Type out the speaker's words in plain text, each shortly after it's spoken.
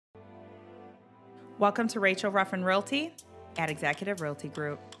Welcome to Ruffin Realty at Executive Realty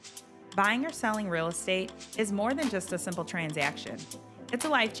Group. Buying or selling real estate is more than just a simple transaction. It's a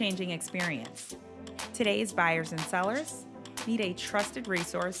life-changing experience. Today's buyers and sellers need a trusted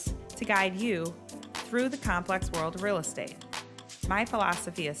resource to guide you through the complex world of real estate. My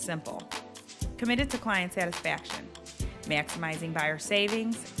philosophy is simple: committed to client satisfaction, maximizing buyer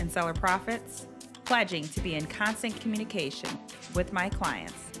savings and seller profits, pledging to be in constant communication with my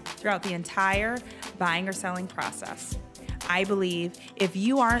clients throughout the entire buying or selling process. I believe if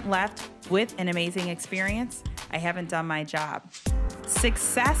you aren't left with an amazing experience, I haven't done my job.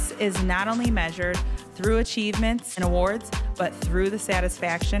 Success is not only measured through achievements and awards, but through the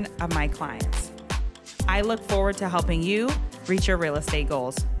satisfaction of my clients. I look forward to helping you reach your real estate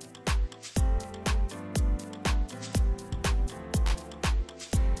goals.